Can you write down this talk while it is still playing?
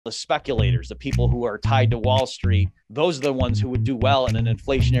The speculators, the people who are tied to Wall Street, those are the ones who would do well in an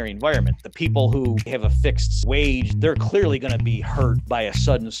inflationary environment. The people who have a fixed wage, they're clearly going to be hurt by a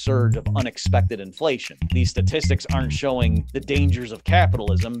sudden surge of unexpected inflation. These statistics aren't showing the dangers of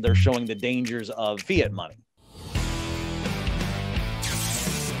capitalism, they're showing the dangers of fiat money.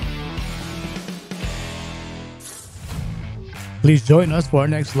 Please join us for our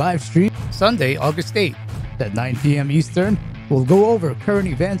next live stream, Sunday, August 8th at 9 p.m. Eastern. We'll go over current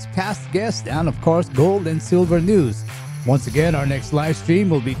events, past guests, and of course, gold and silver news. Once again, our next live stream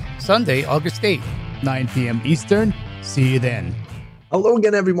will be Sunday, August 8th, 9 p.m. Eastern. See you then. Hello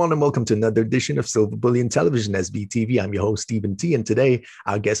again, everyone, and welcome to another edition of Silver Bullion Television, SBTV. I'm your host, Stephen T., and today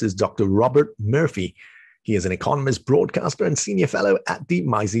our guest is Dr. Robert Murphy. He is an economist, broadcaster, and senior fellow at the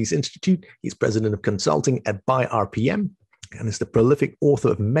Mises Institute. He's president of consulting at Buy RPM and is the prolific author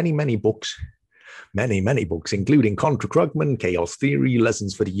of many books, including Contra Krugman, Chaos Theory,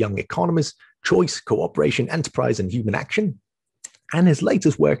 Lessons for the Young Economist, Choice, Cooperation, Enterprise, and Human Action, and his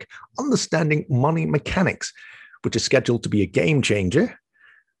latest work, Understanding Money Mechanics, which is scheduled to be a game changer.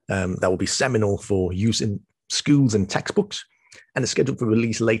 That will be seminal for use in schools and textbooks, and is scheduled for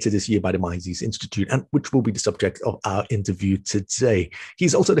release later this year by the Mises Institute, and which will be the subject of our interview today.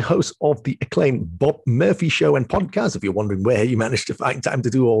 He's also the host of the acclaimed Bob Murphy Show and podcast. If you're wondering where he managed to find time to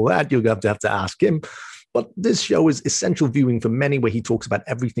do all that, you'll have to ask him. But this show is essential viewing for many, where he talks about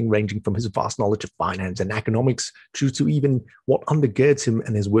everything ranging from his vast knowledge of finance and economics through to even what undergirds him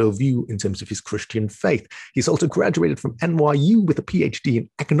and his worldview in terms of his Christian faith. He's also graduated from NYU with a PhD in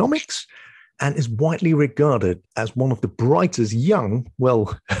economics, and is widely regarded as one of the brightest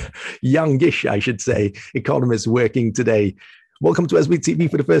youngish, I should say, economists working today. Welcome to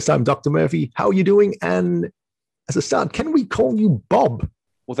SBTV for the first time, Dr. Murphy. How are you doing? And as a start, can we call you Bob?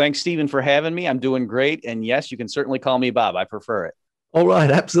 Well, thanks, Stephen, for having me. I'm doing great. And yes, you can certainly call me Bob. I prefer it. All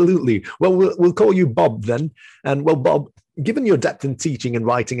right, absolutely. Well, we'll call you Bob then. And well, Bob, given your depth in teaching and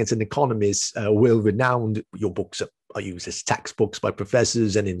writing as an economist, well-renowned, your books are used as textbooks by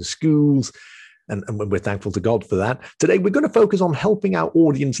professors and in schools, and we're thankful to God for that. Today, we're going to focus on helping our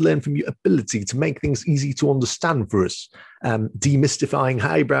audience learn from your ability to make things easy to understand for us, demystifying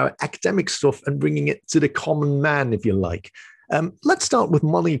highbrow academic stuff and bringing it to the common man, if you like. Let's start with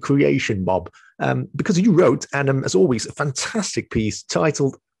money creation, Bob, because you wrote, and as always, a fantastic piece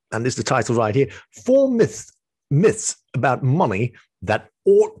titled, and this is the title right here, 4 myths about money that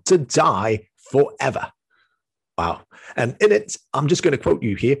ought to die forever. Wow. And in it, I'm just going to quote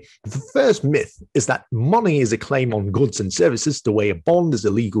you here. The first myth is that money is a claim on goods and services, the way a bond is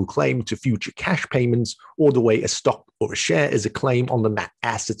a legal claim to future cash payments, or the way a stock or a share is a claim on the net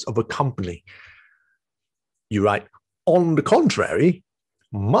assets of a company. You write, on the contrary,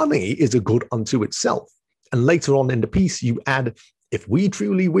 money is a good unto itself. And later on in the piece, you add, if we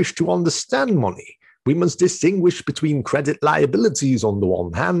truly wish to understand money, we must distinguish between credit liabilities on the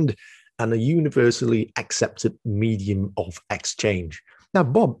one hand and a universally accepted medium of exchange. Now,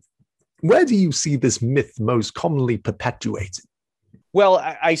 Bob, where do you see this myth most commonly perpetuated? Well,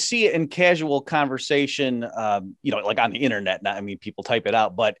 I see it in casual conversation, like on the internet. I mean, people type it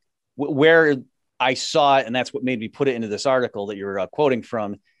out, but where I saw it, and that's what made me put it into this article that you're quoting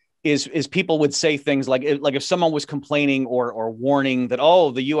from, is people would say things like if someone was complaining or warning that, oh,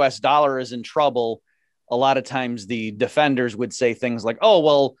 the US dollar is in trouble, a lot of times the defenders would say things like, oh,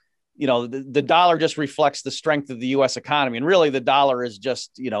 well, the dollar just reflects the strength of the U.S. economy. And really, the dollar is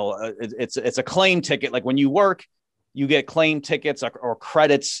just, it's a claim ticket. Like when you work, you get claim tickets or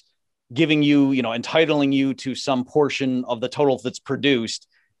credits giving you, entitling you to some portion of the total that's produced.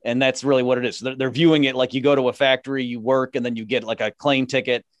 And that's really what it is. So they're viewing it like you go to a factory, you work, and then you get like a claim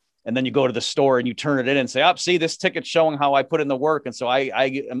ticket. And then you go to the store and you turn it in and say, see, this ticket's showing how I put in the work. And so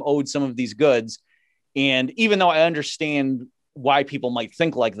I am owed some of these goods. And even though I understand why people might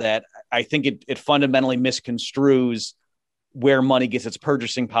think like that, I think it fundamentally misconstrues where money gets its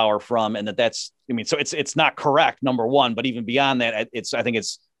purchasing power from, and so it's not correct, number one, but even beyond that, I think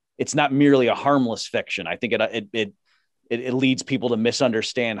it's not merely a harmless fiction. I think it leads people to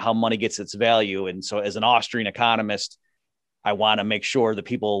misunderstand how money gets its value. And so as an Austrian economist, I want to make sure that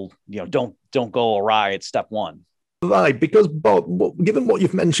people, don't go awry at step one. Right, because Bob, given what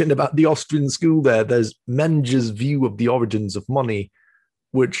you've mentioned about the Austrian school there's Menger's view of the origins of money,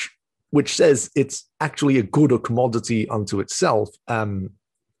 which says it's actually a good or commodity unto itself.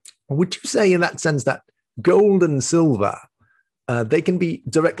 Would you say in that sense that gold and silver, they can be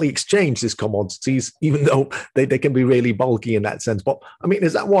directly exchanged as commodities, even though they can be really bulky in that sense? But I mean,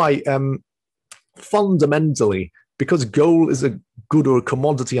 is that why fundamentally, because gold is a good or a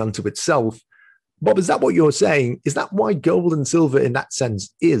commodity unto itself, Bob, is that what you're saying? Is that why gold and silver in that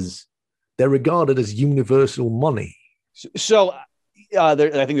sense they're regarded as universal money? So I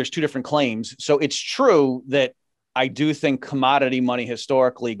think there's two different claims. So it's true that I do think commodity money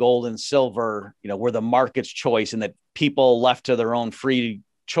historically, gold and silver, were the market's choice, and that people left to their own free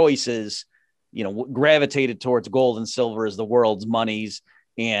choices, gravitated towards gold and silver as the world's monies.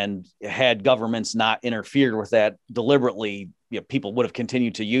 And had governments not interfered with that deliberately, people would have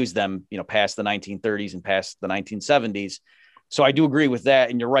continued to use them, past the 1930s and past the 1970s. So I do agree with that.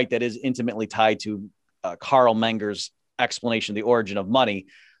 And you're right, that is intimately tied to Carl Menger's explanation of the origin of money.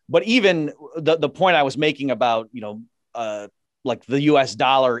 But even the point I was making about, like the US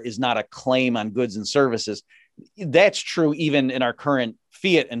dollar is not a claim on goods and services, that's true even in our current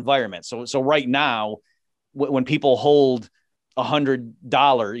fiat environment. So right now, when people hold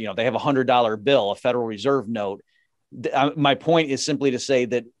 $100, they have $100 bill, a Federal Reserve note. My point is simply to say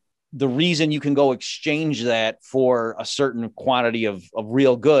that the reason you can go exchange that for a certain quantity of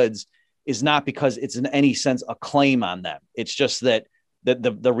real goods is not because it's in any sense a claim on them. It's just that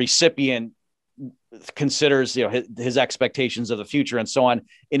the recipient considers his expectations of the future and so on,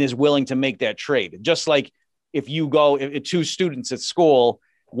 and is willing to make that trade. Just like if two students at school,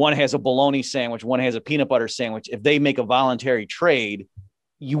 one has a bologna sandwich, one has a peanut butter sandwich. If they make a voluntary trade,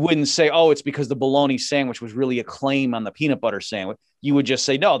 you wouldn't say, oh, it's because the bologna sandwich was really a claim on the peanut butter sandwich. You would just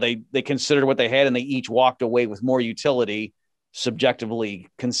say, no, they considered what they had, and they each walked away with more utility, subjectively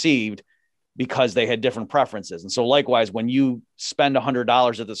conceived, because they had different preferences. And so likewise, when you spend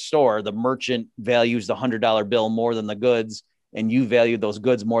 $100 at the store, the merchant values the $100 bill more than the goods, and you value those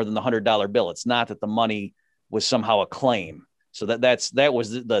goods more than the $100 bill. It's not that the money was somehow a claim. So that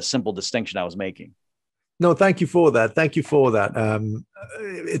was the simple distinction I was making. No, thank you for that. Thank you for that.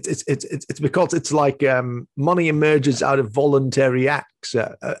 It's because it's like money emerges out of voluntary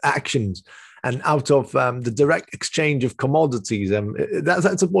actions and out of the direct exchange of commodities.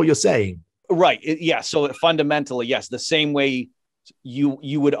 That's what you're saying. Right. Yeah. So fundamentally, yes, the same way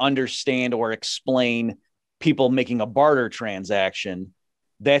you would understand or explain people making a barter transaction,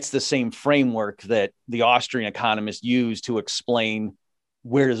 that's the same framework that the Austrian economists use to explain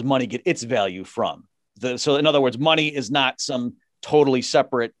where does money get its value from. So in other words, money is not some totally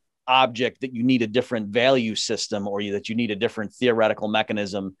separate object that you need a different value system, or that you need a different theoretical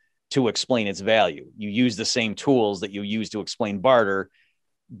mechanism to explain its value. You use the same tools that you use to explain barter.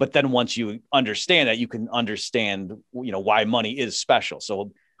 But then once you understand that, you can understand, why money is special.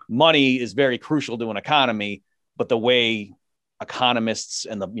 So money is very crucial to an economy, but the way economists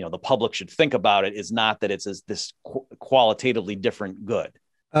and the public should think about it is not that it's this qualitatively different good.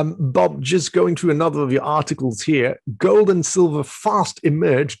 Bob, just going through another of your articles here, gold and silver fast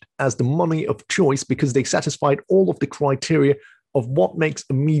emerged as the money of choice because they satisfied all of the criteria of what makes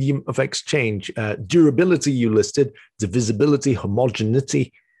a medium of exchange. Durability, you listed, divisibility,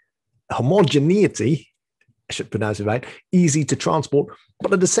 homogeneity, I should pronounce it right, easy to transport.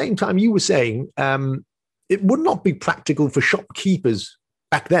 But at the same time, you were saying it would not be practical for shopkeepers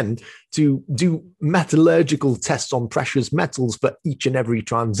back then to do metallurgical tests on precious metals for each and every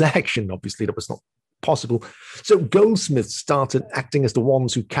transaction. Obviously, that was not possible. So goldsmiths started acting as the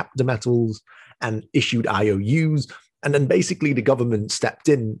ones who capped the metals and issued IOUs. And then basically the government stepped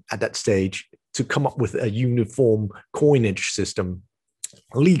in at that stage to come up with a uniform coinage system,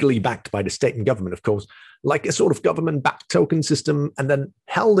 legally backed by the state and government, of course, like a sort of government-backed token system, and then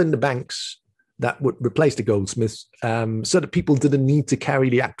held in the banks that would replace the goldsmiths, so that people didn't need to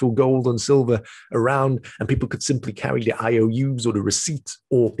carry the actual gold and silver around, and people could simply carry the IOUs or the receipts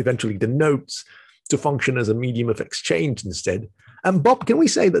or eventually the notes to function as a medium of exchange instead. And Bob, can we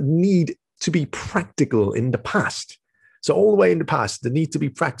say that need to be practical in the past? So all the way in the past, the need to be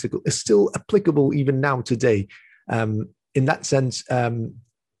practical is still applicable even now today. In that sense,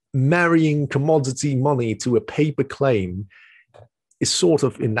 marrying commodity money to a paper claim is sort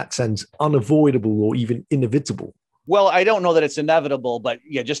of, in that sense, unavoidable or even inevitable. Well, I don't know that it's inevitable, but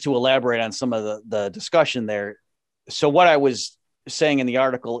yeah, just to elaborate on some of the discussion there. So what I was saying in the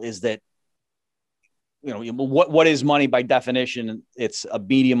article is that, what is money by definition? It's a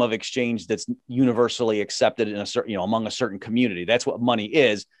medium of exchange that's universally accepted in a certain, among a certain community. That's what money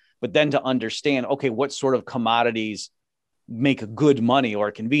is. But then to understand, okay, what sort of commodities make a good money or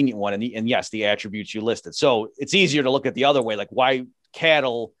a convenient one? And yes, the attributes you listed. So it's easier to look at the other way, like why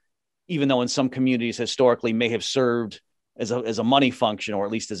cattle, even though in some communities historically may have served as a money function, or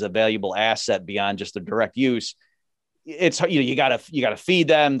at least as a valuable asset beyond just their direct use. It's, you gotta feed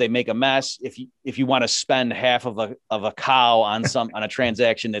them. They make a mess. If you want to spend half of a cow on a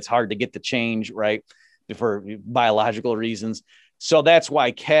transaction, it's hard to get the change, right? For biological reasons. So that's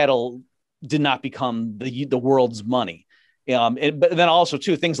why cattle did not become the world's money. But then also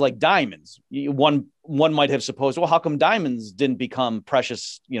too, things like diamonds. One might have supposed, well, how come diamonds didn't become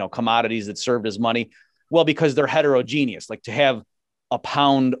precious, commodities that served as money? Well, because they're heterogeneous. Like to have a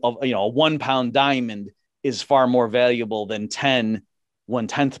pound of, a 1 pound diamond is far more valuable than 10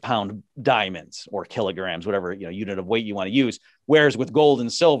 1/10 pound diamonds or kilograms, whatever, unit of weight you want to use. Whereas with gold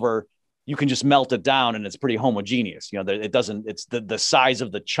and silver, you can just melt it down and it's pretty homogeneous. It doesn't, it's the size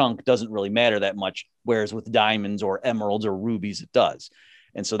of the chunk doesn't really matter that much. Whereas with diamonds or emeralds or rubies, it does.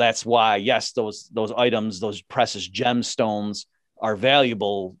 And so that's why, yes, those items, those precious gemstones are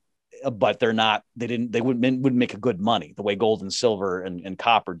valuable, but they wouldn't make a good money the way gold and silver and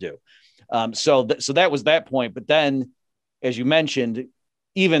copper do. So that was that point. But then, as you mentioned,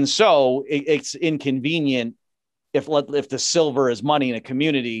 even so, it's inconvenient if the silver is money in a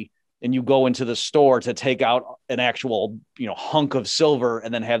community and you go into the store to take out an actual, hunk of silver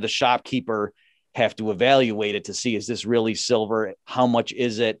and then have the shopkeeper have to evaluate it to see, is this really silver? How much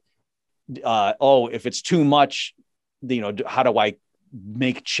is it? If it's too much, how do I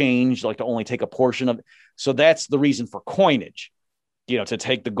make change, like to only take a portion of it? So that's the reason for coinage, to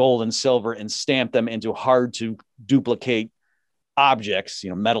take the gold and silver and stamp them into hard to duplicate objects,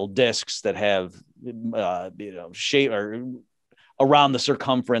 metal discs that have, shape or around the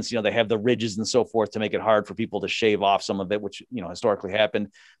circumference, they have the ridges and so forth to make it hard for people to shave off some of it, which, historically happened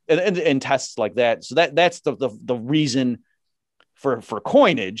and tests like that. So that's the reason for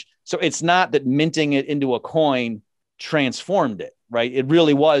coinage. So it's not that minting it into a coin transformed it, right? It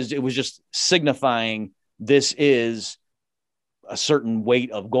was just signifying this is a certain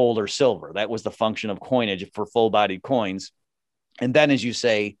weight of gold or silver. That was the function of coinage for full-bodied coins. And then, as you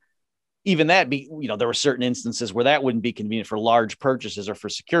say, even that there were certain instances where that wouldn't be convenient for large purchases or for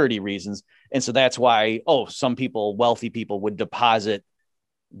security reasons. And so that's why, some people, wealthy people, would deposit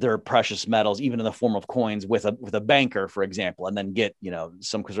their precious metals, even in the form of coins, with a banker, for example, and then get,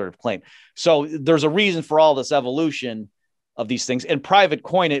 some sort of claim. So there's a reason for all this evolution of these things. And private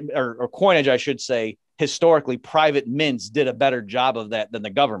coinage, or coinage, I should say, historically, private mints did a better job of that than the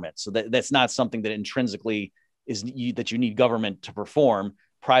government. So that's not something that intrinsically that you need government to perform.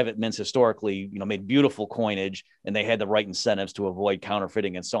 Private mints historically, made beautiful coinage, and they had the right incentives to avoid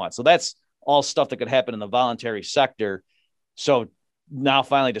counterfeiting and so on. So that's all stuff that could happen in the voluntary sector. So now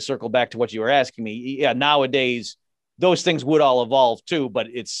finally, to circle back to what you were asking me, yeah, nowadays, those things would all evolve too, but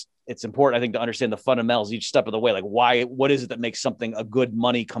it's important, I think, to understand the fundamentals each step of the way. Like what is it that makes something a good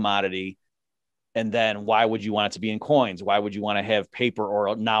money commodity? And then why would you want it to be in coins? Why would you want to have paper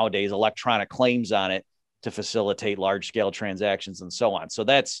or nowadays electronic claims on it to facilitate large scale transactions and so on? So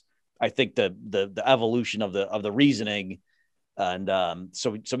that's, I think, the evolution of the reasoning. And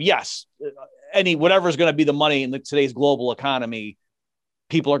so yes, whatever is going to be the money in today's global economy,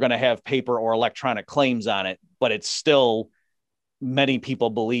 people are going to have paper or electronic claims on it, but it's still, many people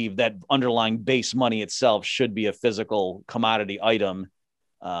believe that underlying base money itself should be a physical commodity item.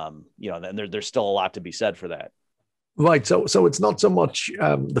 And there's still a lot to be said for that. Right. So it's not so much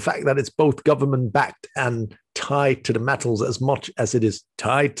the fact that it's both government backed and tied to the metals as much as it is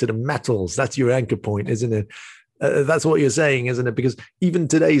tied to the metals. That's your anchor point, isn't it? That's what you're saying, isn't it? Because even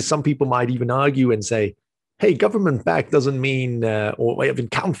today, some people might even argue and say, hey, government backed doesn't mean or even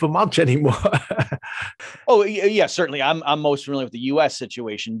count for much anymore. Oh, yeah, certainly. I'm most familiar with the U.S.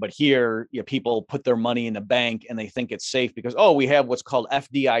 situation, but here, people put their money in the bank and they think it's safe because, we have what's called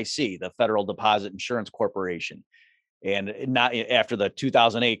FDIC, the Federal Deposit Insurance Corporation. And not after the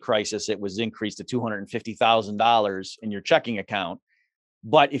 2008 crisis, it was increased to $250,000 in your checking account.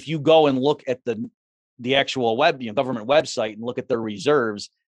 But if you go and look at the actual government website and look at their reserves,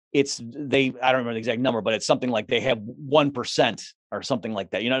 I don't remember the exact number, but it's something like they have 1% or something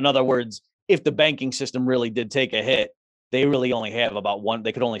like that. In other words, if the banking system really did take a hit, they really only have about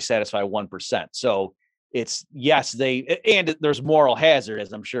they could only satisfy 1%. So it's, yes, and there's moral hazard,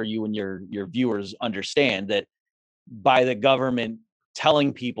 as I'm sure you and your viewers understand, that by the government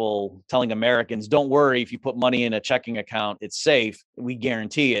telling Americans, don't worry, if you put money in a checking account, it's safe, we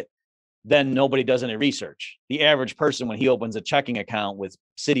guarantee it, then nobody does any research. The average person, when he opens a checking account with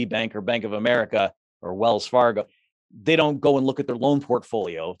Citibank or Bank of America or Wells Fargo, they don't go and look at their loan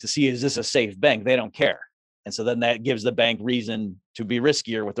portfolio to see, is this a safe bank? They don't care. And so then that gives the bank reason to be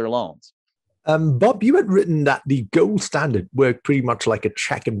riskier with their loans. Bob, you had written that the gold standard worked pretty much like a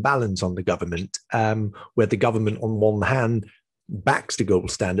check and balance on the government, where the government on one hand backs the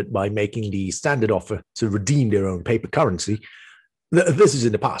gold standard by making the standard offer to redeem their own paper currency. This is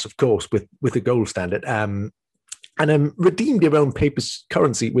in the past, of course, with the gold standard, and redeem their own paper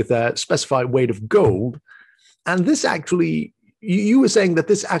currency with a specified weight of gold. And this actually you were saying that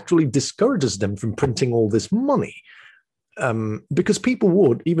this actually discourages them from printing all this money, because people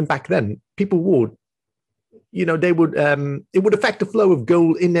would, even back then, people would, they would, it would affect the flow of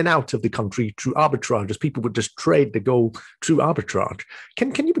gold in and out of the country through arbitrage, as people would just trade the gold through arbitrage.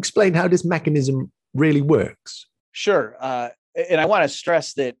 Can you explain how this mechanism really works? Sure. And I want to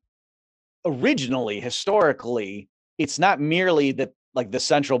stress that originally, historically, it's not merely that, like the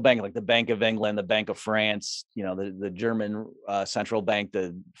central bank, like the Bank of England, the Bank of France, the German central bank,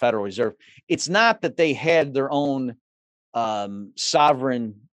 the Federal Reserve. It's not that they had their own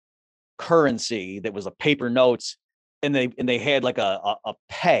sovereign currency that was a paper notes, and they had like a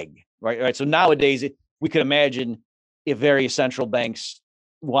peg, right? So nowadays, we could imagine if various central banks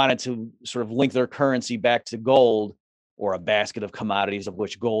wanted to sort of link their currency back to gold or a basket of commodities, of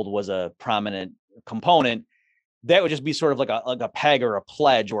which gold was a prominent component, that would just be sort of like a peg or a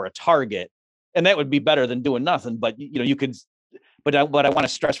pledge or a target. And that would be better than doing nothing. But, you could, but what I want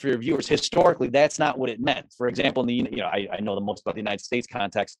to stress for your viewers, historically, that's not what it meant. For example, I know the most about the United States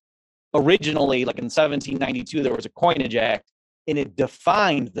context. Originally, like in 1792, there was a coinage act, and it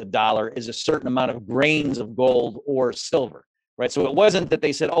defined the dollar as a certain amount of grains of gold or silver, right? So it wasn't that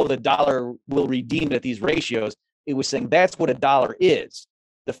they said, oh, the dollar will redeem at these ratios. It was saying that's what a dollar is.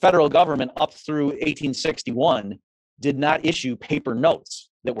 The federal government up through 1861 did not issue paper notes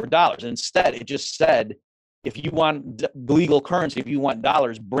that were dollars. Instead, it just said, if you want legal currency, if you want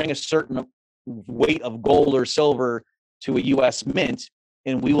dollars, bring a certain weight of gold or silver to a U.S. mint,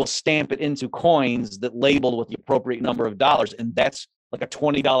 and we will stamp it into coins that labeled with the appropriate number of dollars. And that's like a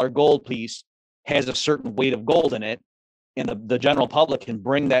 $20 gold piece has a certain weight of gold in it. And the general public can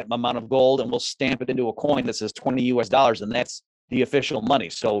bring that amount of gold, and we'll stamp it into a coin that says 20 US dollars. And that's the official money.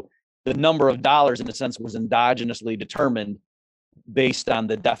 So the number of dollars, in a sense, was endogenously determined based on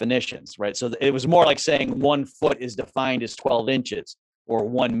the definitions, right? So it was more like saying 1 foot is defined as 12 inches, or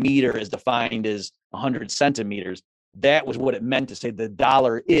 1 meter is defined as 100 centimeters. That was what it meant to say the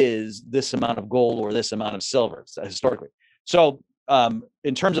dollar is this amount of gold or this amount of silver, historically. So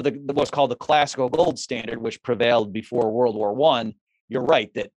in terms of what's called the classical gold standard, which prevailed before World War I, you're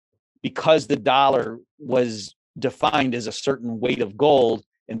right that because the dollar was defined as a certain weight of gold,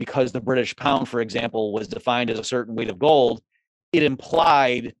 and because the British pound, for example, was defined as a certain weight of gold, it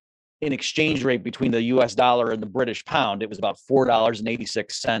implied an exchange rate between the US dollar and the British pound. It was about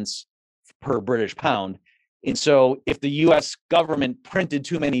 $4.86 per British pound. And so if the US government printed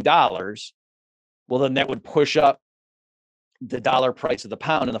too many dollars, well, then that would push up the dollar price of the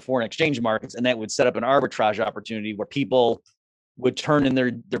pound in the foreign exchange markets, and that would set up an arbitrage opportunity where people would turn in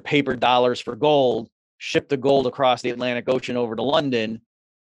their paper dollars for gold, ship the gold across the Atlantic Ocean over to London,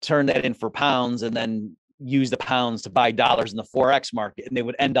 turn that in for pounds, and then use the pounds to buy dollars in the Forex market, and they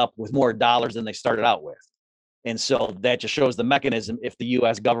would end up with more dollars than they started out with. And so that just shows the mechanism. If the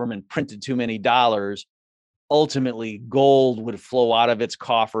US government printed too many dollars, ultimately gold would flow out of its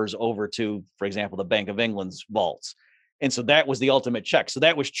coffers over to, for example, the Bank of England's vaults. And so that was the ultimate check. So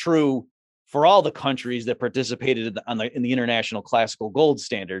that was true for all the countries that participated in the international classical gold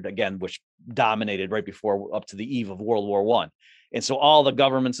standard, again, which dominated right before, up to the eve of World War I. And so all the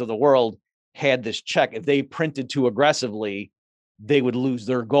governments of the world had this check. If they printed too aggressively, they would lose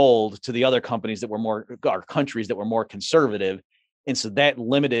their gold to the other companies that were or countries that were more conservative. And so that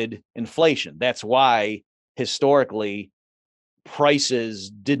limited inflation. That's why historically prices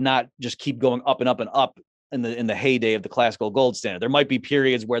did not just keep going up and up and up in the heyday of the classical gold standard. There might be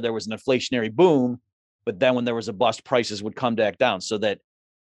periods where there was an inflationary boom, but then when there was a bust, prices would come back down. So that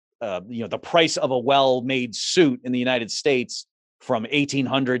the price of a well-made suit in the United States from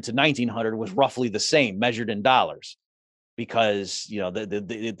 1800 to 1900 was roughly the same, measured in dollars, because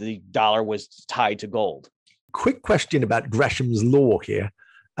the dollar was tied to gold. Quick question about Gresham's law here,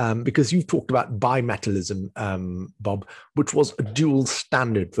 because you've talked about bimetallism, Bob, which was a dual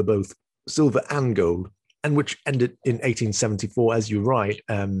standard for both silver and gold, and which ended in 1874, as you write.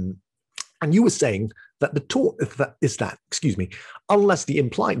 And you were saying that unless the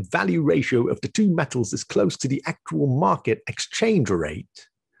implied value ratio of the two metals is close to the actual market exchange rate,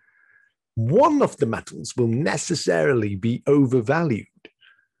 one of the metals will necessarily be overvalued.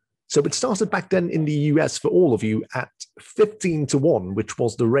 So it started back then in the US for all of you at 15-1, which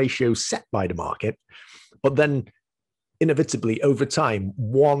was the ratio set by the market. But then inevitably, over time,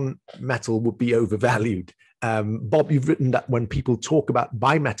 one metal would be overvalued. Bob, you've written that when people talk about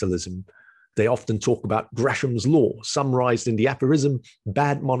bimetallism, they often talk about Gresham's law, summarized in the aphorism,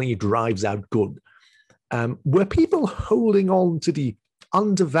 bad money drives out good. Were people holding on to the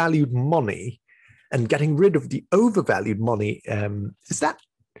undervalued money and getting rid of the overvalued money? Is that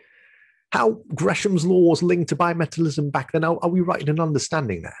how Gresham's law was linked to bimetallism back then? Are we right in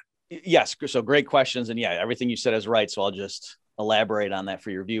understanding that? Yes. So great questions. And yeah, everything you said is right. So I'll just elaborate on that for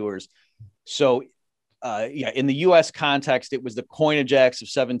your viewers. So in the U.S. context, it was the Coinage Acts of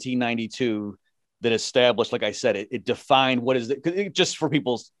 1792 that established, like I said, it defined what is it, just for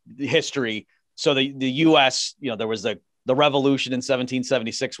people's history. So the U.S., there was the revolution in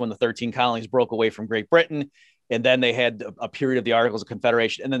 1776 when the 13 colonies broke away from Great Britain. And then they had a period of the Articles of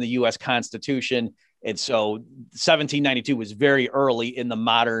Confederation and then the U.S. Constitution. And so 1792 was very early in the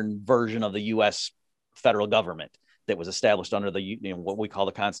modern version of the U.S. federal government that was established under the what we call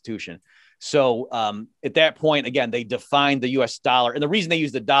the Constitution. So at that point, again, they defined the U.S. dollar. And the reason they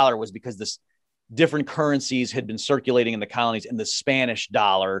used the dollar was because this different currencies had been circulating in the colonies, and the Spanish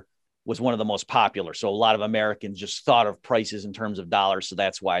dollar was one of the most popular. So a lot of Americans just thought of prices in terms of dollars. So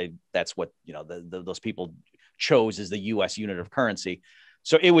that's why that's what those people chose as the U.S. unit of currency.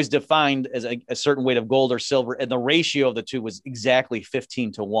 So it was defined as a certain weight of gold or silver, and the ratio of the two was exactly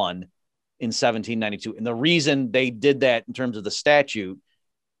 15 to 1 in 1792. And the reason they did that in terms of the statute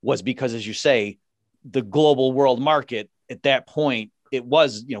was because, as you say, the global world market at that point, it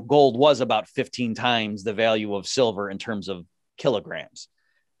was, gold was about 15 times the value of silver in terms of kilograms,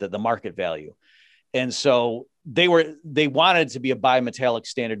 the market value. And so they wanted to be a bimetallic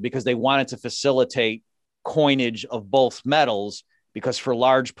standard because they wanted to facilitate coinage of both metals, because for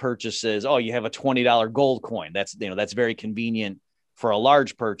large purchases, you have a $20 gold coin. That's very convenient for a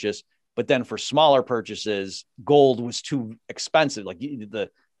large purchase. But then for smaller purchases, gold was too expensive. Like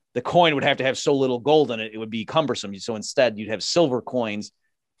the coin would have to have so little gold in it, it would be cumbersome. So instead, you'd have silver coins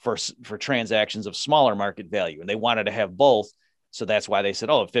for transactions of smaller market value. And they wanted to have both. So that's why they said,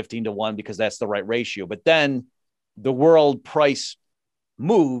 15 to 1, because that's the right ratio. But then the world price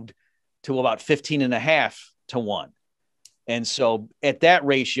moved to about 15.5 to 1. And so at that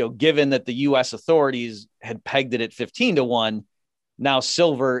ratio, given that the U.S. authorities had pegged it at 15 to 1, now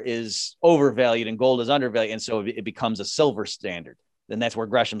silver is overvalued and gold is undervalued. And so it becomes a silver standard. And that's where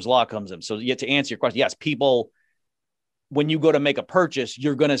Gresham's law comes in. So yet to answer your question, yes, people, when you go to make a purchase,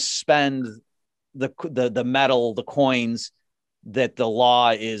 you're going to spend the metal, the coins that the law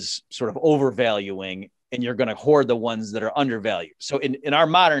is sort of overvaluing, and you're going to hoard the ones that are undervalued. So in our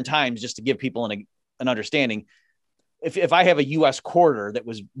modern times, just to give people an understanding, if I have a U.S. quarter that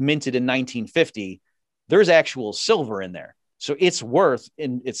was minted in 1950, there's actual silver in there. So its worth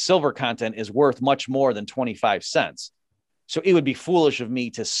in its silver content is worth much more than 25 cents. So it would be foolish of me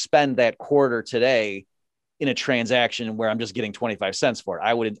to spend that quarter today in a transaction where I'm just getting 25 cents for it.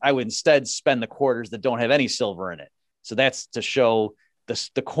 I would instead spend the quarters that don't have any silver in it. So that's to show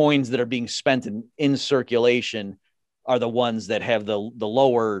the coins that are being spent in circulation are the ones that have the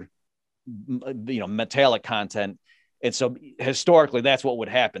lower, metallic content. And so historically, that's what would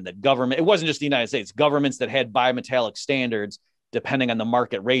happen. That government, it wasn't just the United States, governments that had bimetallic standards, depending on the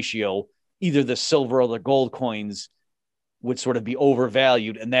market ratio, either the silver or the gold coins would sort of be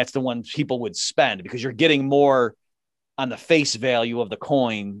overvalued. And that's the one people would spend, because you're getting more on the face value of the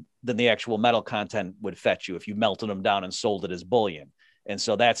coin than the actual metal content would fetch you if you melted them down and sold it as bullion. And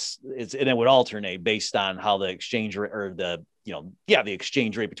so and it would alternate based on how the exchange rate or the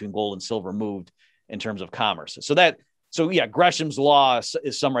exchange rate between gold and silver moved in terms of commerce. So Gresham's law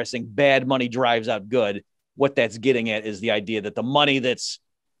is summarizing bad money drives out good. What that's getting at is the idea that the money that's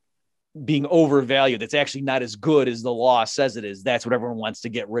being overvalued, that's actually not as good as the law says it is, that's what everyone wants to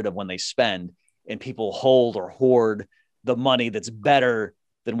get rid of when they spend. And people hold or hoard the money that's better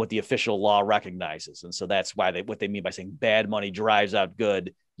than what the official law recognizes. And so that's why what they mean by saying bad money drives out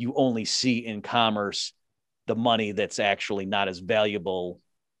good. You only see in commerce the money that's actually not as valuable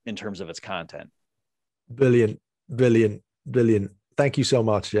in terms of its content. Brilliant. Thank you so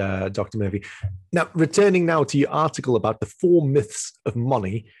much, Dr. Murphy. Now, returning now to your article about the 4 myths of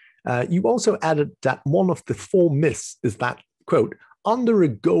money, you also added that one of the 4 myths is that, quote, under a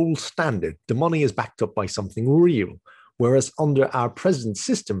gold standard, the money is backed up by something real, whereas under our present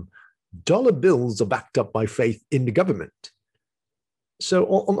system, dollar bills are backed up by faith in the government. So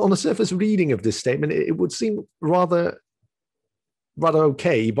on a surface reading of this statement, it would seem rather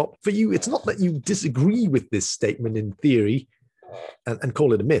okay, but for you, it's not that you disagree with this statement in theory and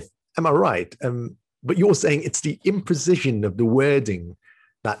call it a myth. Am I right? But you're saying it's the imprecision of the wording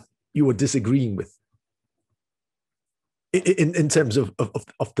that you are disagreeing with in terms of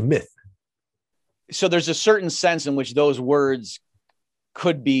the myth. So there's a certain sense in which those words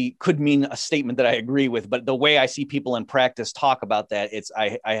could mean a statement that I agree with, but the way I see people in practice talk about that,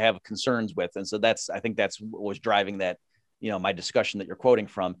 I have concerns with. And so I think that's what was driving that, my discussion that you're quoting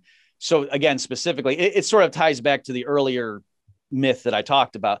from. So again, specifically, it sort of ties back to the earlier myth that I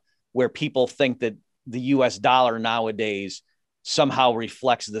talked about. where people think that the US dollar nowadays somehow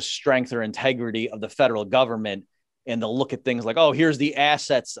reflects the strength or integrity of the federal government. And they'll look at things like, oh, here's the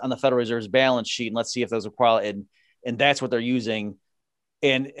assets on the Federal Reserve's balance sheet, and let's see if those are quality. And that's what they're using.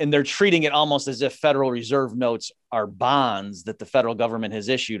 And they're treating it almost as if Federal Reserve notes are bonds that the federal government has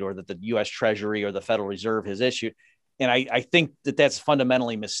issued, or that the US Treasury or the Federal Reserve has issued. And I think that that's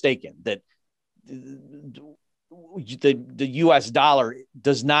fundamentally mistaken, that the US dollar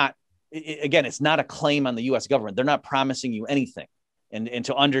does not, again, it's not a claim on the US government. They're not promising you anything. And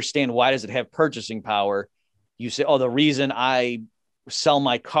to understand why does it have purchasing power, you say, oh, the reason I sell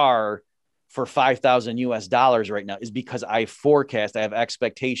my car for $5,000 US right now is because I have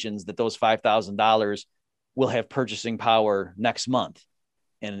expectations that those $5,000 will have purchasing power next month.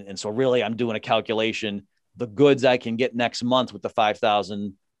 And so really I'm doing a calculation, the goods I can get next month with the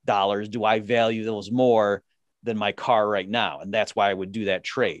 $5,000, do I value those more than my car right now? And that's why I would do that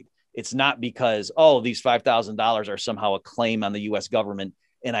trade. It's not because, oh, these $5,000 are somehow a claim on the US government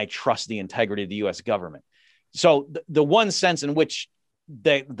and I trust the integrity of the US government. So the one sense in which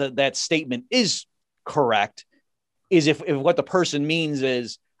that statement is correct is if what the person means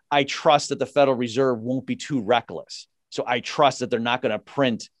is, I trust that the Federal Reserve won't be too reckless. So I trust that they're not going to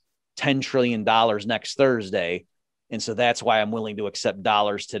print $10 trillion next Thursday. And so that's why I'm willing to accept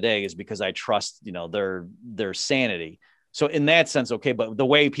dollars today, is because I trust, their sanity. So in that sense, okay. But the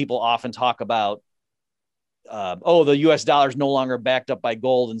way people often talk about, the US dollar is no longer backed up by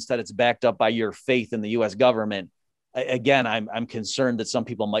gold. Instead, it's backed up by your faith in the US government. Again, I'm concerned that some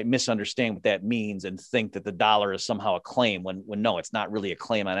people might misunderstand what that means and think that the dollar is somehow a claim when no, it's not really a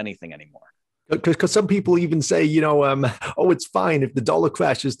claim on anything anymore. Because some people even say, it's fine if the dollar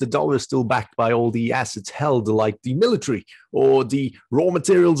crashes, the dollar is still backed by all the assets held, like the military or the raw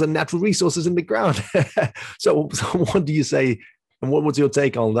materials and natural resources in the ground. So what do you say? And what was your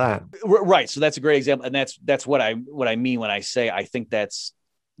take on that? Right. So that's a great example. And that's what I mean when I say I think that's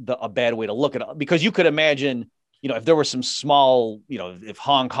a bad way to look at it. Because you could imagine, if there were some small, if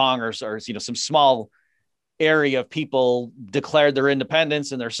Hong Kong or some small area of people declared their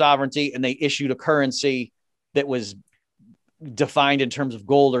independence and their sovereignty, and they issued a currency that was defined in terms of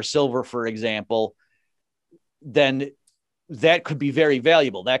gold or silver, for example, then that could be very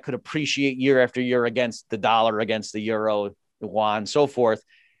valuable. That could appreciate year after year against the dollar, against the euro, the yuan, so forth.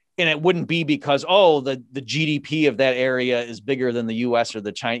 And it wouldn't be because, the GDP of that area is bigger than the US or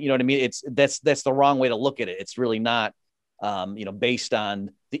the China. You know what I mean? That's the wrong way to look at it. It's really not, based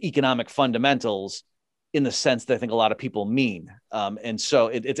on the economic fundamentals in the sense that I think a lot of people mean. And so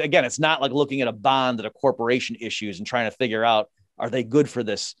it's not like looking at a bond that a corporation issues and trying to figure out, are they good for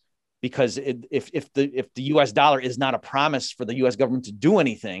this? Because if the US dollar is not a promise for the US government to do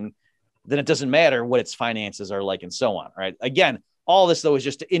anything, then it doesn't matter what its finances are like and so on. Right. Again, all this, though, is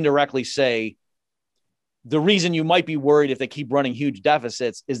just to indirectly say the reason you might be worried if they keep running huge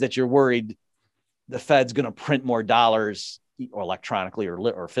deficits is that you're worried the Fed's going to print more dollars, or electronically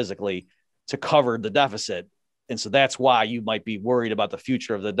or physically, to cover the deficit. And so that's why you might be worried about the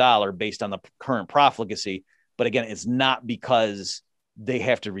future of the dollar based on the current profligacy. But again, it's not because they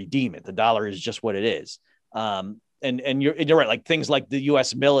have to redeem it. The dollar is just what it is. And you're right. Like things like the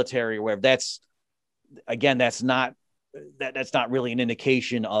US military, or whatever, that's not really an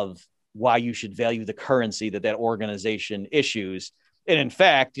indication of why you should value the currency that organization issues. And in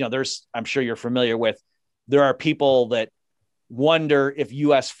fact, I'm sure you're familiar with, there are people that wonder if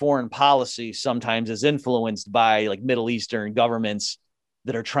US foreign policy sometimes is influenced by like Middle Eastern governments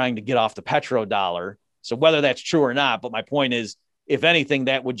that are trying to get off the petrodollar. So whether that's true or not, but my point is, if anything,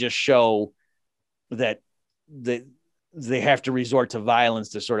 that would just show that they have to resort to violence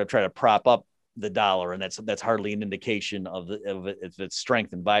to sort of try to prop up the dollar, and that's hardly an indication of its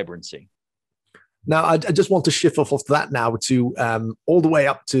strength and vibrancy. Now, I just want to shift off of that now to all the way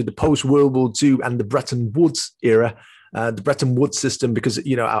up to the post-World War II and the Bretton Woods era, the Bretton Woods system, because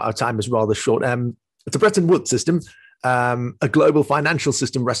our time is rather short. It's a Bretton Woods system, a global financial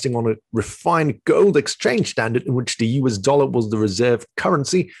system resting on a refined gold exchange standard in which the US dollar was the reserve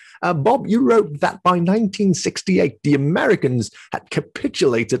currency. Bob, you wrote that by 1968, the Americans had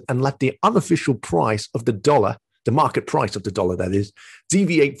capitulated and let the unofficial price of the dollar, the market price of the dollar, that is,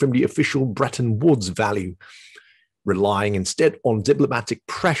 deviate from the official Bretton Woods value, relying instead on diplomatic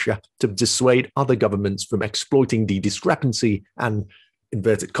pressure to dissuade other governments from exploiting the discrepancy and,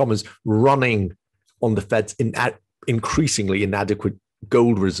 inverted commas, running on the Fed's increasingly inadequate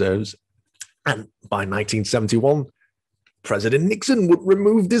gold reserves. And by 1971, President Nixon would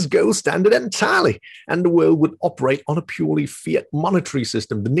remove this gold standard entirely, and the world would operate on a purely fiat monetary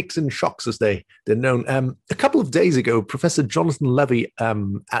system. The Nixon shocks, as they're known. A couple of days ago, Professor Jonathan Levy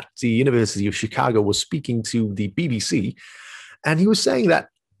at the University of Chicago was speaking to the BBC, and he was saying that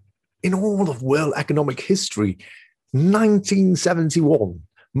in all of world economic history, 1971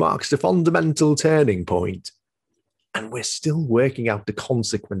 marks the fundamental turning point. And we're still working out the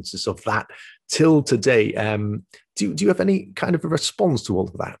consequences of that till today. Do you have any kind of a response to all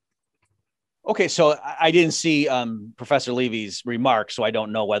of that? Okay, so I didn't see Professor Levy's remarks, so I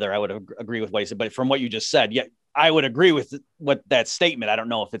don't know whether I would agree with what he said. But from what you just said, yeah, I would agree with what that statement. I don't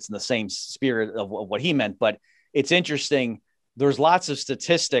know if it's in the same spirit of what he meant, but it's interesting. There's lots of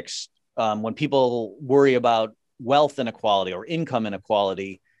statistics when people worry about wealth inequality or income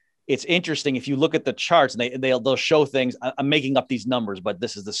inequality. It's interesting if you look at the charts and they'll show things. I'm making up these numbers, but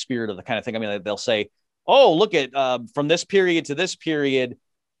this is the spirit of the kind of thing. I mean, they'll say, oh, look at from this period to this period,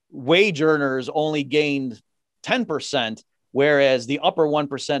 wage earners only gained 10%, whereas the upper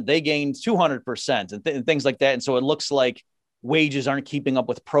 1%, they gained 200% and things like that. And so it looks like wages aren't keeping up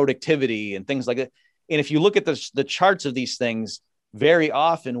with productivity and things like that. And if you look at the charts of these things, very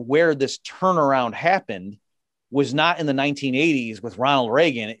often where this turnaround happened was not in the 1980s with Ronald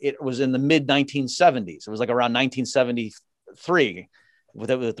Reagan. It was in the mid 1970s. It was like around 1973 with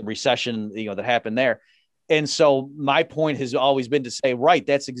the recession, that happened there. And so my point has always been to say, right,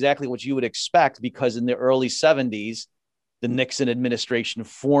 that's exactly what you would expect, because in the early 70s, the Nixon administration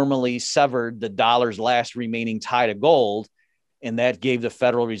formally severed the dollar's last remaining tie to gold. And that gave the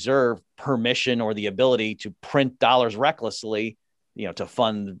Federal Reserve permission or the ability to print dollars recklessly, to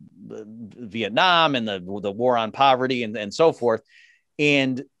fund Vietnam and the war on poverty and so forth.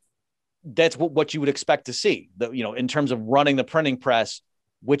 And that's what you would expect to see. In terms of running the printing press,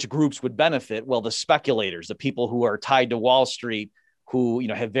 which groups would benefit? Well, the speculators, the people who are tied to Wall Street, who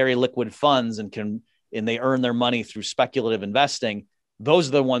have very liquid funds and they earn their money through speculative investing. Those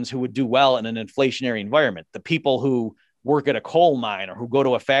are the ones who would do well in an inflationary environment. The people who work at a coal mine or who go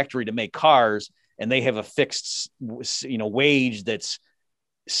to a factory to make cars, and they have a fixed, wage that's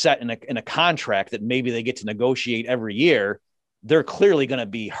set in a contract that maybe they get to negotiate every year, they're clearly going to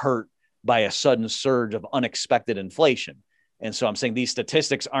be hurt by a sudden surge of unexpected inflation. And so I'm saying these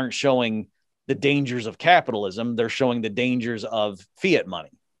statistics aren't showing the dangers of capitalism. They're showing the dangers of fiat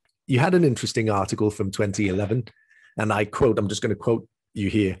money. You had an interesting article from 2011, and I quote, I'm just going to quote you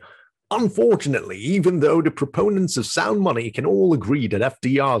here. Unfortunately, even though the proponents of sound money can all agree that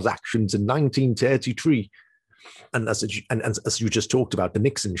FDR's actions in 1933, and as you just talked about, the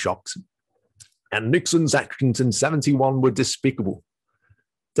Nixon shocks, and Nixon's actions in 71 were despicable,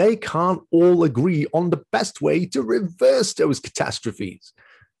 they can't all agree on the best way to reverse those catastrophes.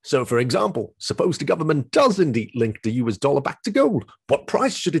 So, for example, suppose the government does indeed link the US dollar back to gold. What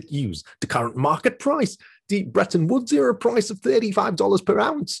price should it use? The current market price? The Bretton Woods era price of $35 per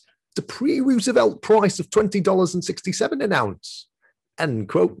ounce? The pre-Roosevelt price of $20.67 an ounce? End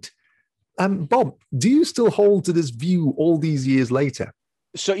quote. Bob, do you still hold to this view all these years later?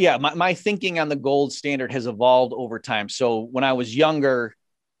 So, yeah, my thinking on the gold standard has evolved over time. So when I was younger,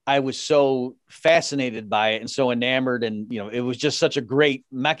 I was so fascinated by it and so enamored, and it was just such a great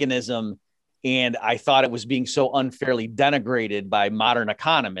mechanism, and I thought it was being so unfairly denigrated by modern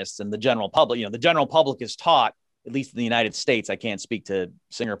economists and the general public. The general public is taught, at least in the United States, I can't speak to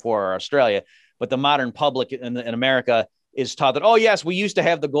Singapore or Australia, but the modern public in America is taught that, oh yes, we used to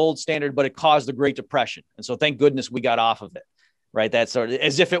have the gold standard, but it caused the Great Depression, and so thank goodness we got off of it. Right? That's sort of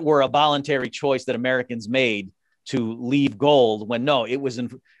as if it were a voluntary choice that Americans made to leave gold, when no, it was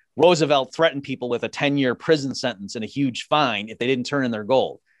Roosevelt threatened people with a 10-year prison sentence and a huge fine if they didn't turn in their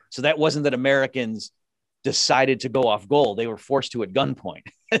gold. So that wasn't that Americans decided to go off gold. They were forced to at gunpoint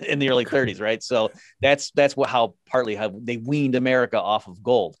in the early 30s, right? So that's partly how they weaned America off of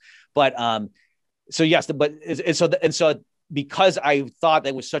gold. But so yes, and so because I thought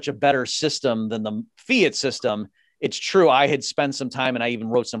that was such a better system than the fiat system, it's true. I had spent some time, and I even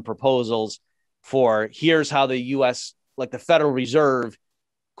wrote some proposals for here's how the U.S., like the Federal Reserve,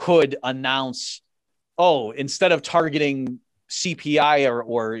 could announce, instead of targeting CPI or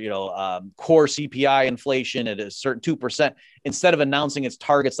core CPI inflation at a certain 2%, instead of announcing its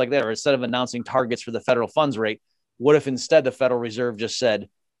targets like that, or instead of announcing targets for the federal funds rate, what if instead the Federal Reserve just said,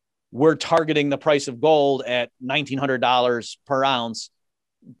 we're targeting the price of gold at $1,900 per ounce,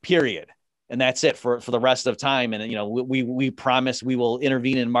 period. And that's it for the rest of time. And, we promise we will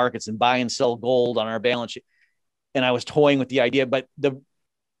intervene in markets and buy and sell gold on our balance sheet. And I was toying with the idea, but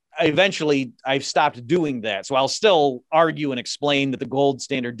eventually I've stopped doing that. So I'll still argue and explain that the gold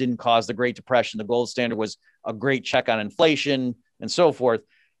standard didn't cause the Great Depression. The gold standard was a great check on inflation and so forth.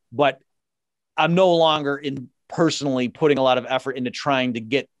 But I'm no longer in personally putting a lot of effort into trying to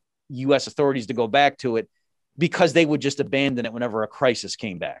get U.S. authorities to go back to it, because they would just abandon it whenever a crisis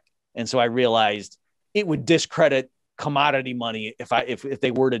came back. And so I realized it would discredit commodity money if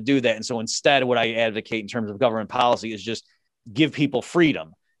they were to do that. And so instead, what I advocate in terms of government policy is just give people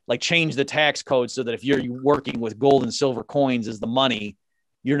freedom, like change the tax code so that if you're working with gold and silver coins as the money,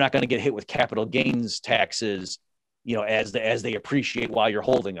 you're not going to get hit with capital gains taxes, as they appreciate while you're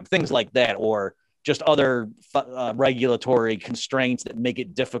holding them, things like that, or just other regulatory constraints that make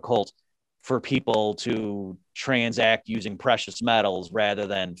it difficult for people to transact using precious metals rather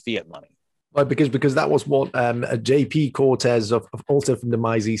than fiat money. Well, because that was what J.P. Cortez also from the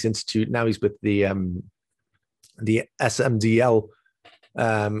Mises Institute. Now he's with the SMDL.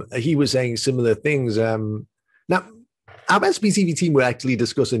 He was saying similar things. Now, our SBTV team were actually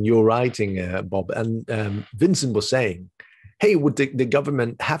discussing your writing, Bob, and Vincent was saying, hey, would the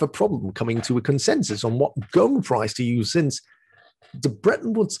government have a problem coming to a consensus on what gold price to use, since the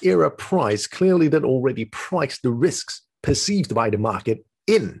Bretton Woods era price clearly that already priced the risks perceived by the market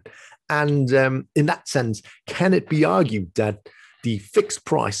in? And in that sense, can it be argued that the fixed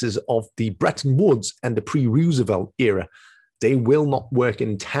prices of the Bretton Woods and the pre-Roosevelt era, they will not work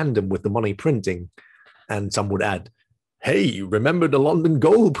in tandem with the money printing? And some would add, hey, remember the London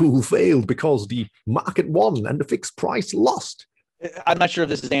gold pool failed because the market won and the fixed price lost? I'm not sure if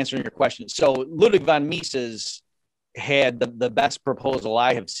this is answering your question. So Ludwig von Mises had the best proposal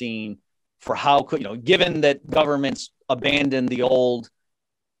I have seen for how could, given that governments abandoned the old,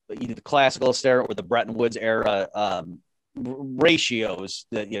 either the classical era or the Bretton Woods era ratios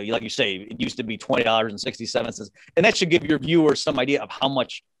that, like you say, it used to be $20.67. And that should give your viewers some idea of how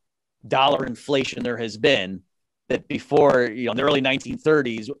much dollar inflation there has been. That before, in the early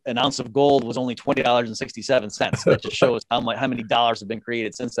 1930s, an ounce of gold was only $20.67. That just shows how many dollars have been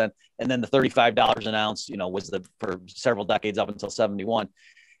created since then. And then the $35 an ounce, was for several decades up until 71.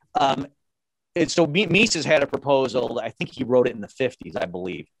 And so Mises had a proposal. I think he wrote it in the 50s, I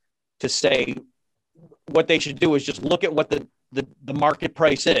believe, to say what they should do is just look at what the market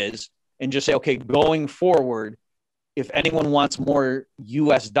price is and just say, okay, going forward, if anyone wants more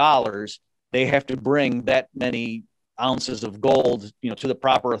US dollars, they have to bring that many ounces of gold, to the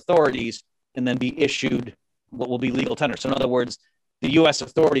proper authorities, and then be issued what will be legal tender. So in other words, the U.S.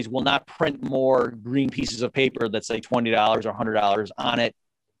 authorities will not print more green pieces of paper that say $20 or $100 on it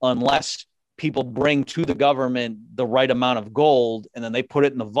unless people bring to the government the right amount of gold, and then they put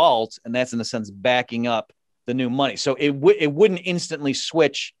it in the vault, and that's in a sense backing up the new money. So it wouldn't instantly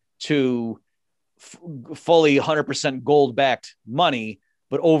switch to fully 100% gold-backed money.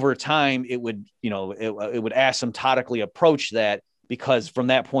 But over time, it would, it would asymptotically approach that, because from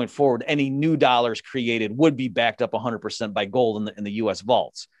that point forward, any new dollars created would be backed up 100% by gold in the U.S.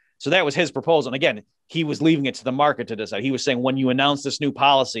 vaults. So that was his proposal. And again, he was leaving it to the market to decide. He was saying, when you announce this new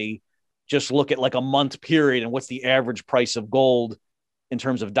policy, just look at like a month period and what's the average price of gold in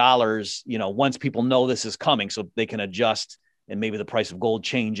terms of dollars, once people know this is coming, so they can adjust, and maybe the price of gold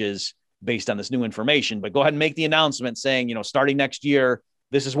changes based on this new information. But go ahead and make the announcement saying, starting next year,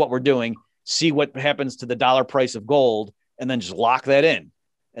 this is what we're doing. See what happens to the dollar price of gold, and then just lock that in.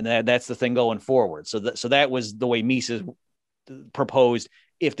 And that's the thing going forward. So that was the way Mises proposed.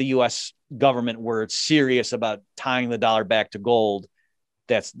 If the U.S. government were serious about tying the dollar back to gold,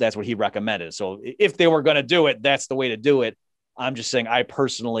 that's what he recommended. So if they were going to do it, that's the way to do it. I'm just saying, I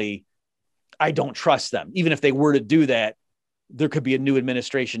don't trust them. Even if they were to do that, there could be a new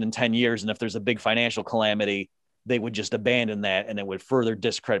administration in 10 years. And if there's a big financial calamity, they would just abandon that, and it would further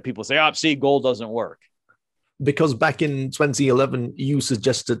discredit. People say, see, gold doesn't work. Because back in 2011, you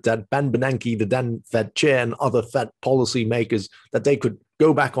suggested that Ben Bernanke, the then Fed chair, and other Fed policymakers, that they could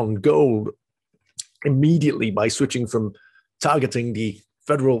go back on gold immediately by switching from targeting the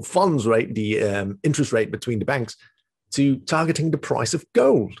federal funds rate, the interest rate between the banks, to targeting the price of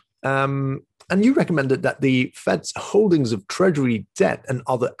gold. And you recommended that the Fed's holdings of treasury debt and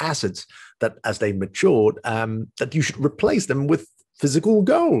other assets, that as they matured, that you should replace them with physical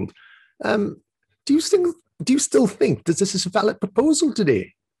gold. Do you still think that this is a valid proposal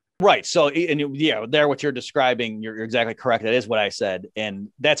today? Right. So, what you're describing, you're exactly correct. That is what I said. And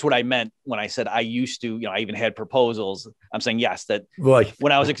that's what I meant when I said I used to, I even had proposals. I'm saying, yes, that right.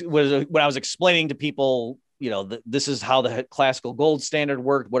 When I was explaining to people, this is how the classical gold standard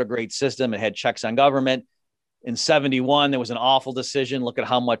worked. What a great system. It had checks on government. In 71, there was an awful decision. Look at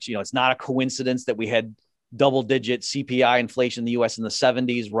how much, it's not a coincidence that we had double-digit CPI inflation in the U.S. in the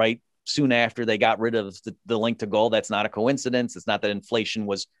 70s, right soon after they got rid of the link to gold. That's not a coincidence. It's not that inflation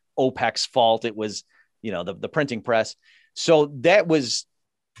was OPEC's fault. It was, the printing press. So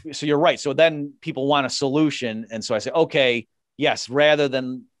you're right. So then people want a solution. And so I say, okay, yes, rather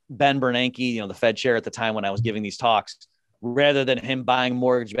than Ben Bernanke, the Fed chair at the time when I was giving these talks, rather than him buying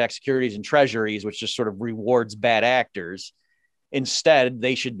mortgage-backed securities and treasuries, which just sort of rewards bad actors, instead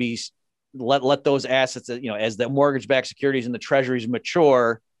they should be let those assets, as the mortgage-backed securities and the treasuries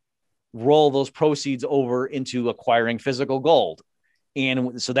mature, roll those proceeds over into acquiring physical gold.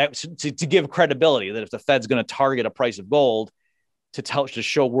 And so that to give credibility that if the Fed's going to target a price of gold to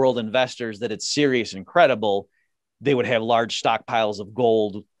show world investors that it's serious and credible, they would have large stockpiles of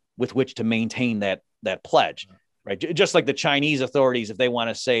gold with which to maintain that pledge, right? Just like the Chinese authorities, if they want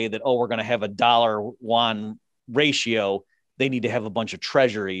to say that, we're going to have a dollar yuan ratio, they need to have a bunch of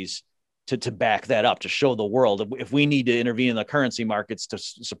treasuries to back that up, to show the world. If we need to intervene in the currency markets to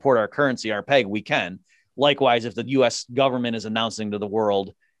support our currency, our peg, we can. Likewise, if the U.S. government is announcing to the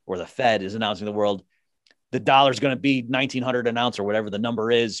world, or the Fed is announcing to the world, the dollar is going to be 1,900 an ounce or whatever the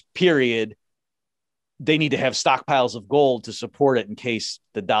number is, period, they need to have stockpiles of gold to support it in case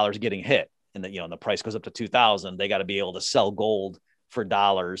the dollar's getting hit and that, the price goes up to 2,000. They got to be able to sell gold for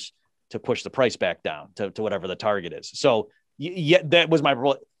dollars to push the price back down to whatever the target is. So that was my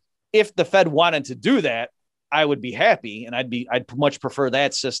role. If the Fed wanted to do that, I would be happy, and I'd much prefer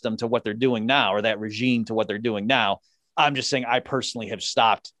that system to what they're doing now, or that regime to what they're doing now. I'm just saying I personally have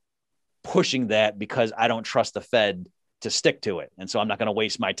stopped pushing that because I don't trust the Fed to stick to it. And so I'm not going to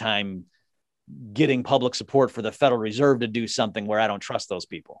waste my time getting public support for the Federal Reserve to do something where I don't trust those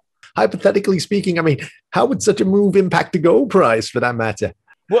people. Hypothetically speaking, how would such a move impact the gold price for that matter?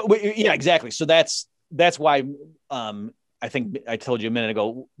 Well, yeah, exactly. So that's why I think I told you a minute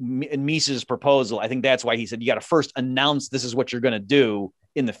ago, in Mises' proposal, I think that's why he said you got to first announce this is what you're going to do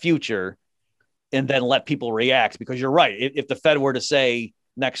in the future and then let people react. Because you're right. If the Fed were to say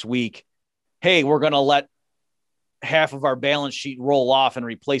next week, hey, we're going to let half of our balance sheet roll off and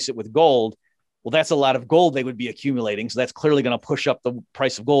replace it with gold, well, that's a lot of gold they would be accumulating. So that's clearly going to push up the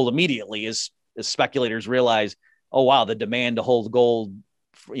price of gold immediately as speculators realize, oh, wow, the demand to hold gold,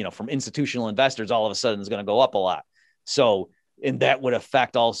 from institutional investors all of a sudden is going to go up a lot. So, and that would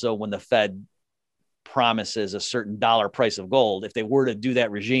affect also when the Fed promises a certain dollar price of gold. If they were to do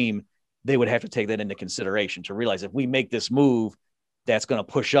that regime, they would have to take that into consideration to realize if we make this move, that's going to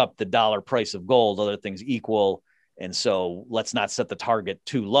push up the dollar price of gold, other things equal. And so let's not set the target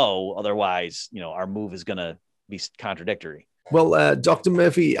too low. Otherwise, our move is going to be contradictory. Well, Dr.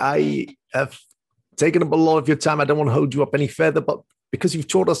 Murphy, I have taken up a lot of your time. I don't want to hold you up any further, but because you've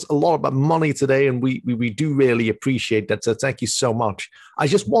taught us a lot about money today, and we do really appreciate that. So thank you so much. I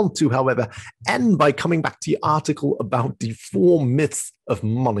just want to, however, end by coming back to your article about the 4 myths of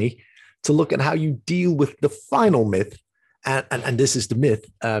money to look at how you deal with the final myth. And this is the myth,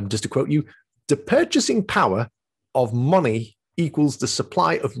 just to quote you, the purchasing power of money equals the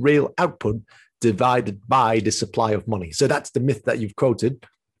supply of real output divided by the supply of money. So that's the myth that you've quoted.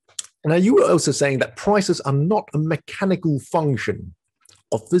 Now, you were also saying that prices are not a mechanical function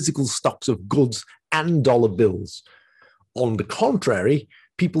of physical stocks of goods and dollar bills. On the contrary,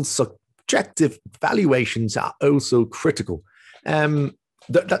 people's subjective valuations are also critical.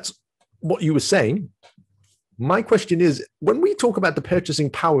 That's what you were saying. My question is, when we talk about the purchasing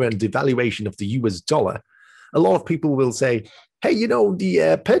power and devaluation of the US dollar, a lot of people will say, hey,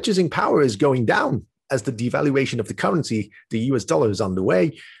 the purchasing power is going down as the devaluation of the currency, the US dollar, is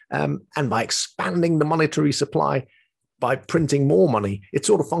underway. And by expanding the monetary supply, by printing more money, it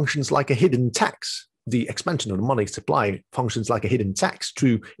sort of functions like a hidden tax. The expansion of the money supply functions like a hidden tax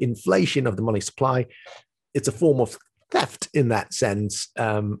through inflation of the money supply. It's a form of theft in that sense,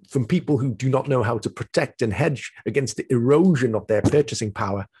 from people who do not know how to protect and hedge against the erosion of their purchasing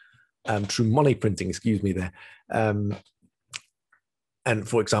power through money printing, and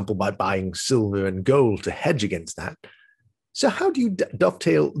for example, by buying silver and gold to hedge against that. So how do you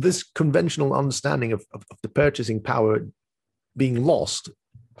dovetail this conventional understanding of the purchasing power being lost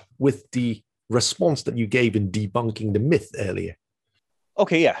with the response that you gave in debunking the myth earlier?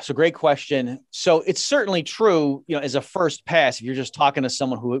 Okay, yeah. So great question. So it's certainly true, as a first pass, if you're just talking to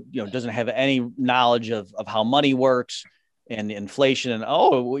someone who, doesn't have any knowledge of how money works and the inflation and,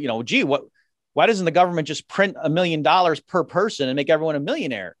 why doesn't the government just print $1 million per person and make everyone a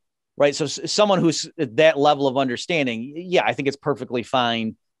millionaire? Right. So someone who's at that level of understanding, yeah, I think it's perfectly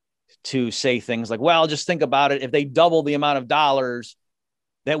fine to say things like, well, just think about it. If they double the amount of dollars,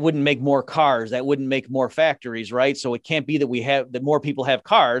 that wouldn't make more cars. That wouldn't make more factories. Right. So it can't be that more people have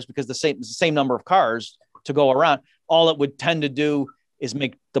cars, because the same number of cars to go around. All it would tend to do is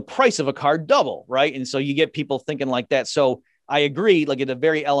make the price of a car double, right? And so you get people thinking like that. So I agree, like at a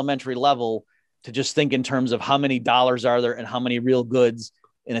very elementary level, to just think in terms of how many dollars are there and how many real goods,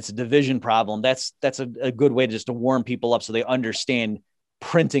 and it's a division problem. That's a good way to warm people up so they understand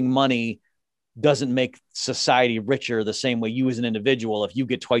printing money doesn't make society richer the same way you as an individual. If you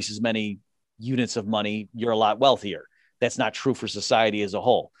get twice as many units of money, you're a lot wealthier. That's not true for society as a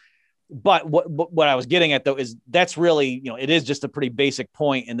whole. But what I was getting at, though, is that's really, it is just a pretty basic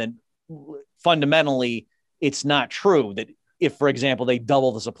point. And then fundamentally, it's not true that if, for example, they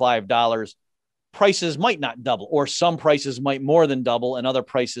double the supply of dollars, prices might not double, or some prices might more than double and other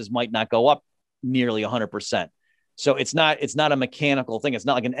prices might not go up nearly 100%. So it's not a mechanical thing. It's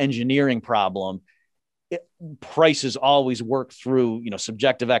not like an engineering problem. Prices always work through,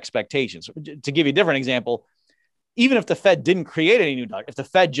 subjective expectations. To give you a different example, even if the Fed didn't create any new dollars, if the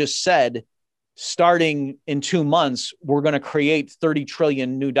Fed just said, starting in 2 months, we're going to create 30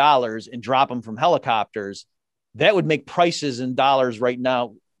 trillion new dollars and drop them from helicopters, that would make prices in dollars right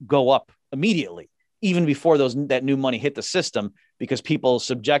now go up immediately, even before that new money hit the system, because people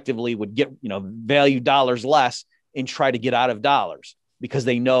subjectively would get, value dollars less and try to get out of dollars because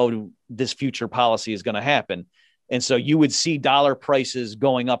they know this future policy is going to happen. And so you would see dollar prices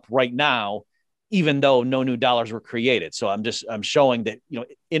going up right now, even though no new dollars were created. So I'm showing that,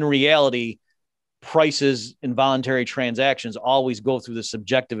 in reality, prices in voluntary transactions always go through the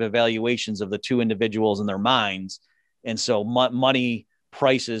subjective evaluations of the two individuals in their minds. And so money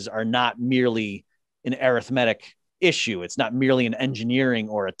prices are not merely an arithmetic issue. It's not merely an engineering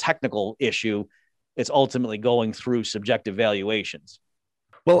or a technical issue. It's ultimately going through subjective valuations.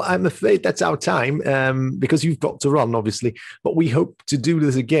 Well, I'm afraid that's our time because you've got to run, obviously, but we hope to do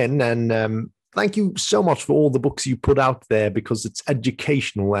this again. And thank you so much for all the books you put out there, because it's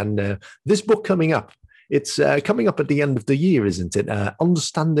educational. And this book coming up, it's coming up at the end of the year, isn't it?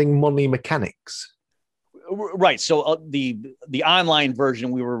 Understanding Money Mechanics. Right. So the online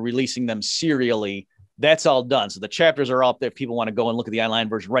version, we were releasing them serially. That's all done. So the chapters are up there. If people want to go and look at the online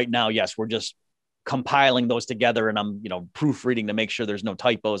version right now, yes, we're just compiling those together, and I'm, proofreading to make sure there's no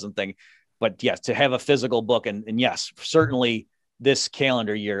typos and things. But yes, to have a physical book, and yes, certainly this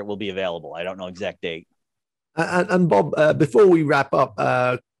calendar year it will be available. I don't know exact date. And Bob, before we wrap up,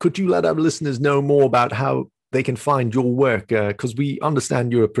 could you let our listeners know more about how they can find your work? Because we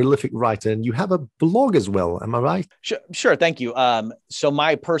understand you're a prolific writer and you have a blog as well. Am I right? Sure. Thank you. So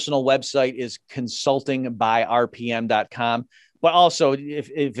my personal website is consultingbyrpm.com. But also, if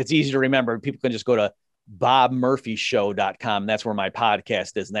it's easy to remember, people can just go to bobmurphyshow.com. That's where my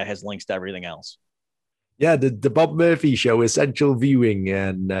podcast is, and that has links to everything else. Yeah, the Bob Murphy Show, essential viewing,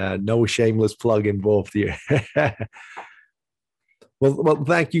 and no shameless plug involved here. Well,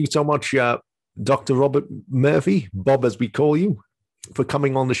 thank you so much, Dr. Robert Murphy, Bob as we call you, for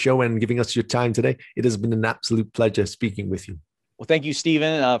coming on the show and giving us your time today. It has been an absolute pleasure speaking with you. Well, thank you,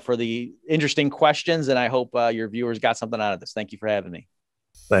 Stephen, for the interesting questions, and I hope your viewers got something out of this. Thank you for having me.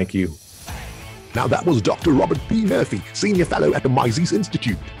 Thank you. Now, that was Dr. Robert P. Murphy, Senior Fellow at the Mises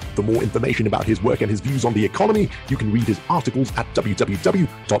Institute. For more information about his work and his views on the economy, you can read his articles at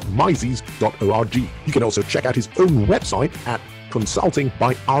www.mises.org. You can also check out his own website at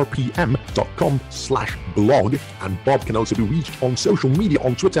consultingbyrpm.com/blog. And Bob can also be reached on social media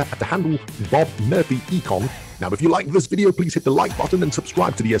on Twitter at the handle Bob Murphy Econ. Now, if you like this video, please hit the like button and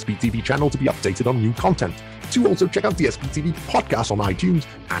subscribe to the SBTV channel to be updated on new content. To also check out the SBTV podcast on iTunes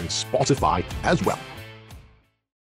and Spotify as well.